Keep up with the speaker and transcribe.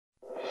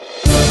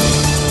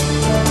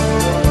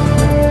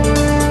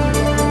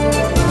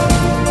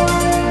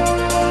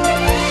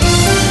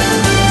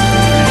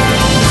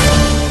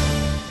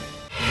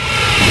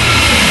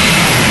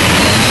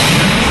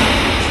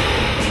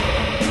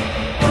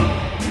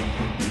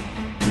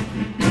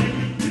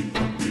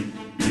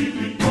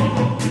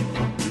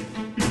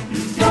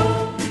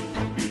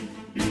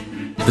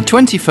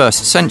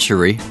21st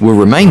century will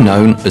remain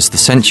known as the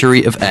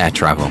century of air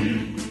travel.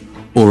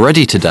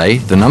 Already today,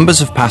 the numbers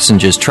of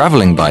passengers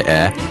travelling by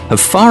air have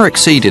far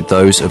exceeded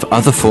those of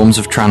other forms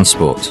of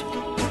transport.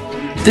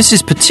 This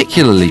is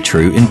particularly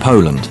true in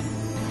Poland.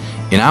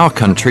 In our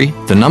country,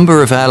 the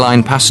number of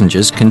airline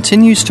passengers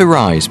continues to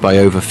rise by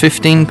over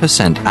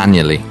 15%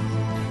 annually.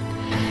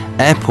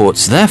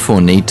 Airports therefore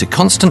need to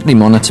constantly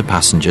monitor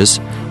passengers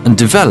and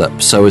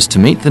develop so as to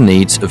meet the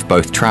needs of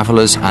both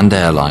travellers and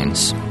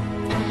airlines.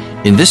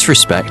 In this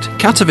respect,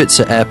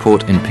 Katowice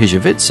Airport in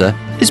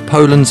Pyrzowicze is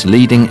Poland's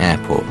leading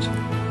airport.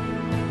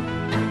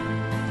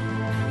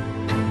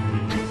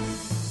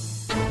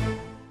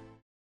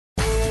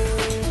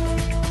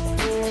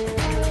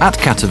 At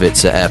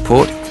Katowice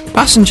Airport,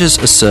 passengers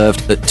are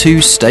served at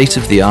two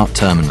state-of-the-art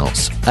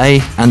terminals,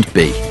 A and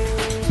B,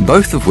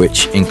 both of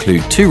which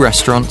include two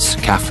restaurants,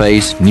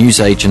 cafes,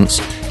 newsagents,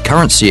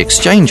 currency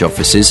exchange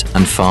offices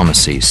and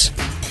pharmacies.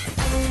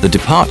 The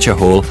departure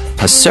hall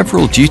has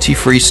several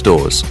duty-free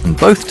stores and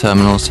both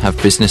terminals have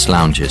business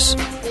lounges.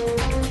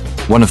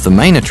 One of the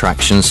main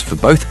attractions for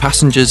both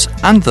passengers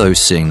and those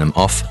seeing them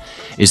off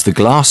is the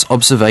glass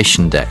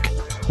observation deck,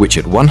 which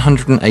at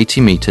 180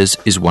 metres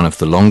is one of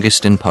the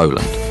longest in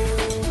Poland.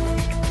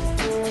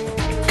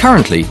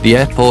 Currently, the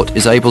airport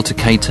is able to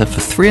cater for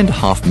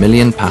 3.5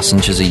 million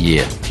passengers a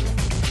year.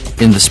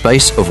 In the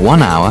space of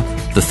 1 hour,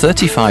 the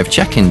 35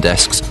 check-in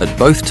desks at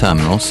both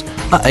terminals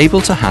are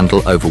able to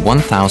handle over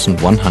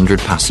 1,100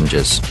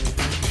 passengers.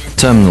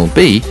 Terminal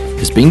B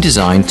has been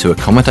designed to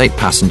accommodate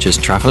passengers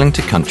travelling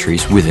to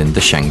countries within the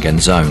Schengen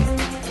zone.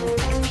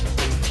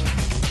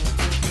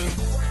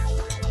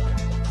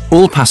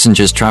 All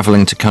passengers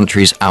travelling to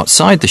countries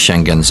outside the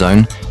Schengen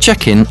zone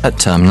check in at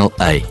Terminal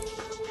A.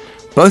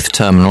 Both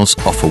terminals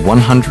offer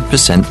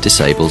 100%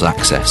 disabled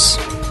access.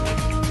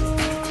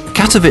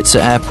 Katowice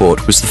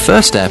Airport was the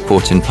first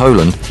airport in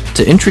Poland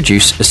to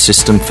introduce a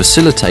system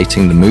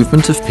facilitating the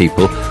movement of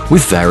people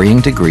with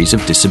varying degrees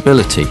of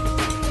disability.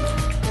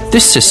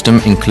 This system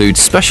includes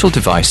special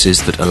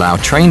devices that allow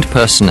trained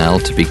personnel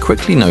to be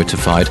quickly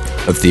notified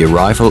of the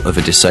arrival of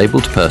a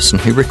disabled person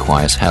who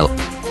requires help.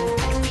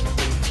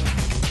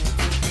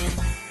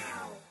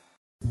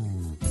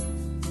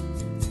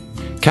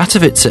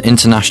 Katowice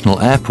International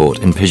Airport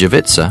in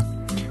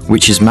Pyrzowicze,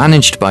 which is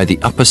managed by the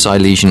Upper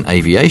Silesian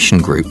Aviation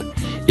Group,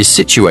 is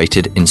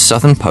situated in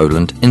southern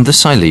Poland in the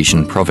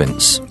Silesian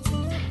province.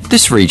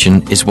 This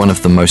region is one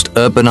of the most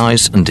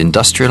urbanized and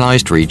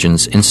industrialized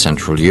regions in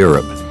Central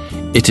Europe.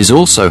 It is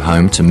also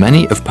home to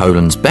many of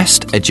Poland's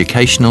best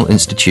educational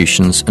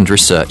institutions and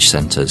research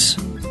centers.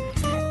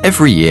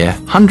 Every year,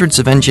 hundreds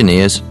of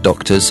engineers,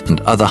 doctors,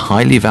 and other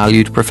highly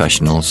valued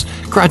professionals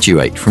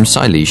graduate from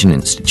Silesian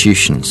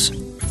institutions.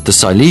 The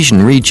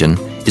Silesian region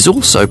is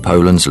also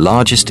Poland's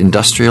largest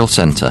industrial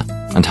center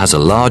and has a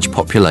large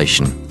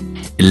population.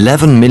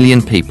 11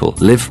 million people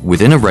live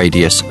within a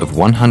radius of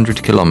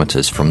 100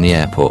 kilometers from the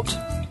airport.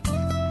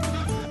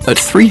 At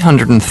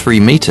 303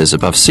 meters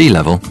above sea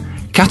level,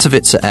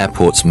 Katowice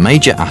Airport's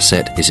major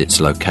asset is its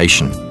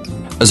location.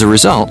 As a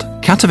result,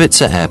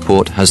 Katowice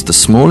Airport has the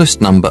smallest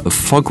number of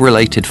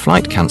fog-related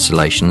flight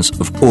cancellations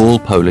of all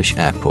Polish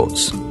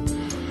airports.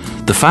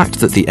 The fact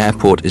that the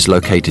airport is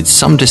located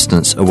some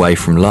distance away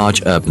from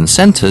large urban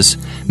centres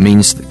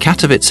means that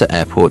Katowice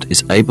Airport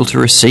is able to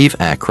receive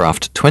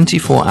aircraft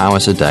 24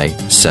 hours a day,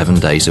 7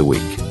 days a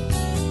week.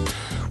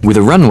 With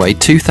a runway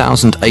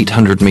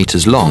 2,800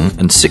 metres long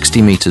and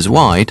 60 metres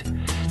wide,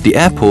 the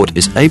airport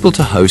is able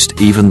to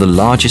host even the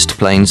largest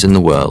planes in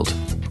the world.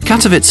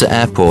 Katowice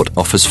Airport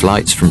offers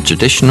flights from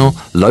traditional,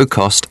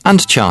 low-cost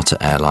and charter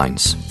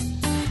airlines.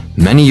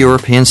 Many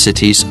European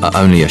cities are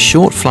only a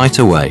short flight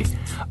away,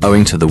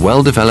 owing to the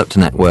well-developed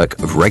network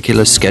of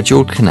regular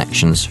scheduled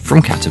connections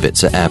from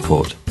Katowice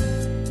Airport.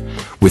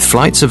 With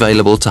flights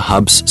available to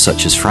hubs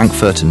such as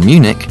Frankfurt and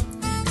Munich,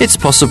 it's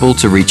possible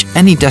to reach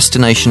any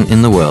destination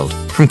in the world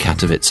from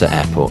Katowice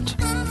Airport.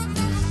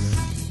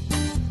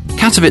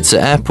 Katowice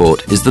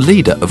Airport is the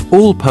leader of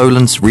all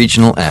Poland's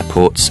regional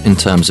airports in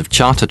terms of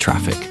charter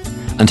traffic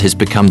and has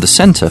become the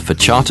centre for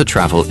charter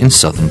travel in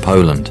southern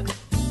Poland.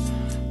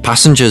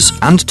 Passengers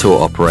and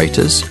tour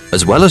operators,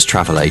 as well as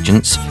travel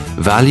agents,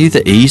 value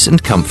the ease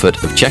and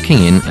comfort of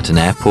checking in at an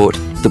airport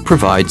that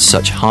provides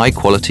such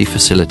high-quality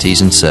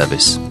facilities and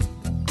service.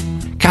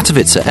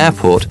 Katowice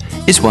Airport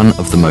is one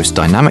of the most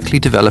dynamically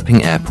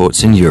developing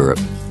airports in Europe.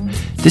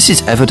 This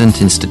is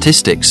evident in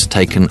statistics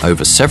taken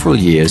over several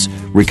years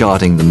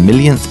regarding the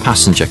millionth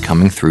passenger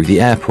coming through the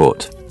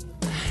airport.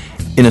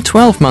 In a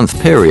 12-month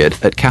period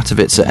at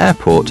Katowice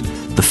Airport,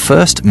 the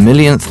first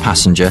millionth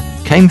passenger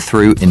came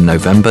through in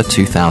November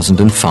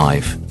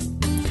 2005.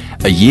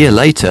 A year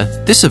later,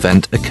 this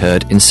event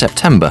occurred in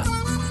September,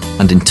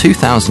 and in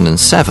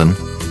 2007,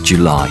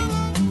 July.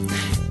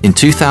 In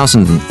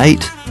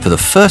 2008, for the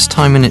first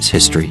time in its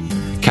history,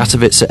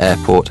 Katowice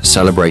Airport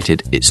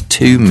celebrated its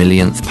 2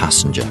 millionth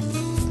passenger.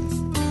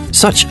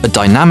 Such a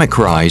dynamic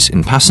rise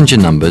in passenger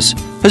numbers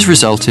has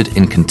resulted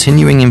in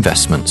continuing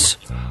investments.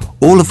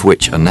 all of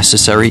which are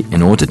necessary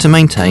in order to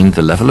maintain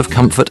the level of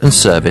comfort and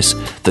service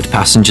that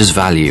passengers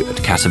value at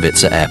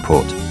Katowice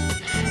Airport.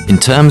 In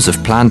terms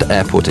of planned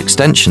airport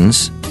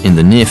extensions, in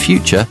the near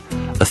future,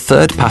 a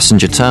third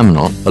passenger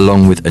terminal,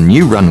 along with a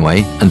new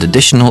runway and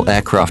additional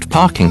aircraft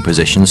parking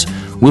positions,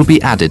 will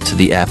be added to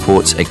the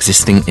airport's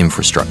existing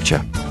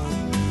infrastructure.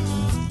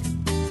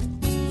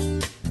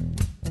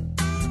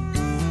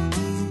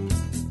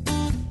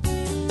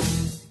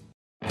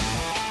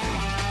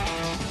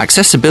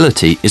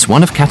 Accessibility is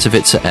one of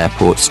Katowice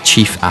Airport's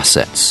chief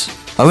assets.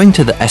 Owing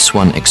to the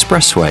S1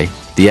 expressway,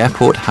 the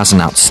airport has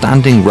an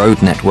outstanding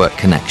road network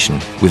connection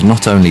with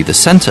not only the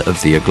centre of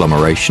the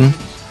agglomeration,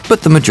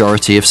 but the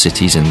majority of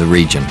cities in the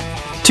region.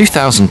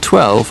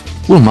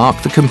 2012 will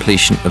mark the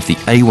completion of the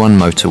A1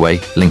 motorway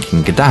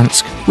linking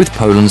Gdansk with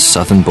Poland's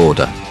southern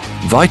border.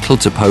 Vital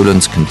to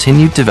Poland's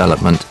continued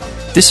development,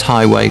 this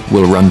highway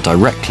will run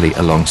directly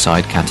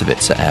alongside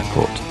Katowice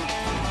Airport.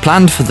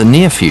 Planned for the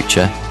near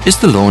future is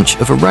the launch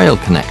of a rail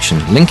connection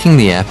linking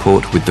the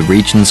airport with the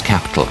region's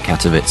capital,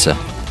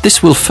 Katowice.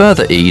 This will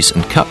further ease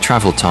and cut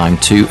travel time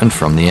to and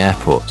from the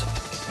airport.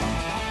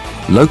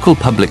 Local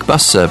public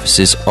bus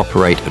services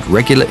operate at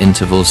regular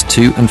intervals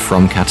to and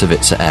from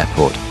Katowice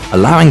Airport,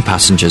 allowing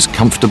passengers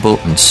comfortable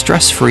and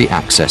stress-free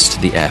access to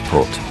the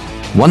airport.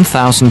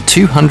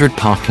 1,200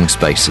 parking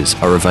spaces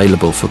are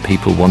available for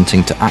people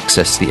wanting to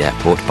access the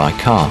airport by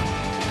car.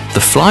 The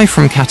Fly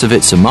from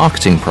Katowice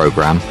marketing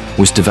program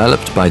was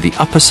developed by the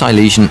Upper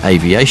Silesian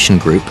Aviation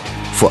Group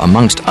for,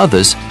 amongst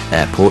others,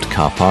 airport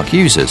car park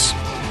users.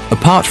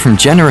 Apart from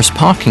generous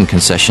parking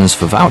concessions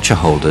for voucher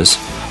holders,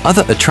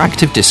 other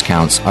attractive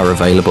discounts are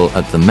available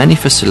at the many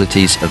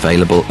facilities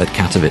available at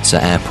Katowice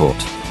Airport.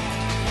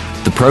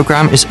 The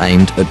program is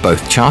aimed at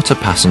both charter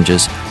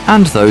passengers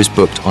and those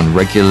booked on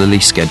regularly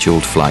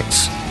scheduled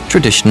flights,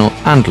 traditional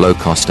and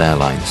low-cost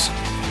airlines.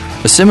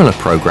 A similar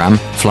program,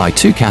 Fly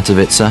to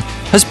Katowice,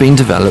 has been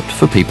developed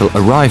for people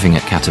arriving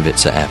at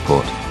Katowice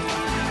Airport.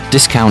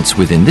 Discounts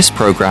within this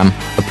program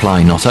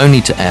apply not only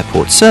to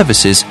airport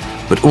services,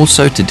 but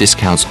also to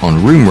discounts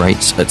on room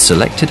rates at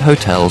selected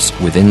hotels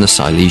within the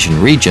Silesian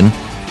region,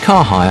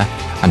 car hire,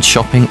 and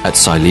shopping at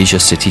Silesia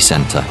city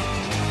centre.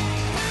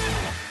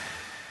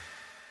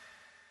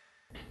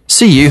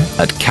 See you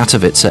at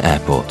Katowice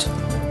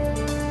Airport.